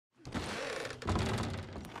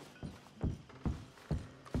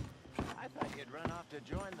run off to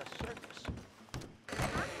join the circus.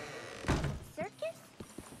 Huh? Circus?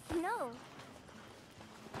 No.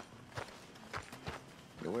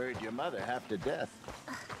 You worried your mother half to death.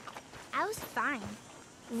 I was fine.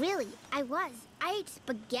 Really, I was. I ate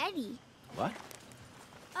spaghetti. What?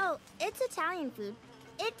 Oh, it's Italian food.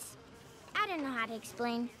 I don't know how to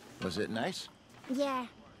explain. Was it nice? Yeah,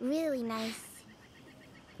 really nice.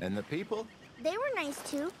 And the people? They were nice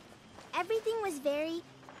too. Everything was very,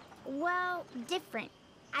 well, different.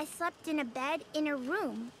 I slept in a bed in a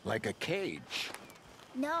room. Like a cage.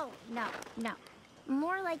 No.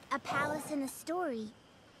 More like a palace in a story.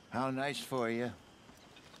 How nice for you.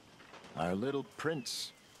 Our little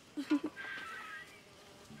prince.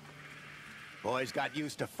 Boy's got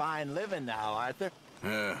used to fine living now, Arthur.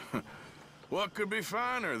 What could be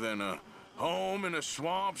finer than a home in a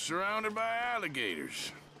swamp surrounded by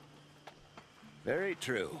alligators? Very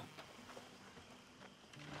true.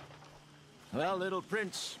 Well, little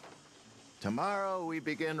prince, tomorrow we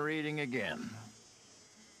begin reading again.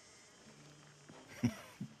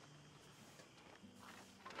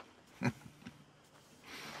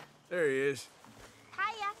 There he is.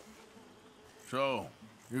 Hiya. So,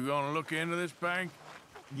 you gonna look into this bank?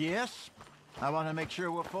 Yes. I want to make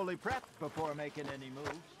sure we're fully prepped before making any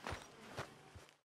moves.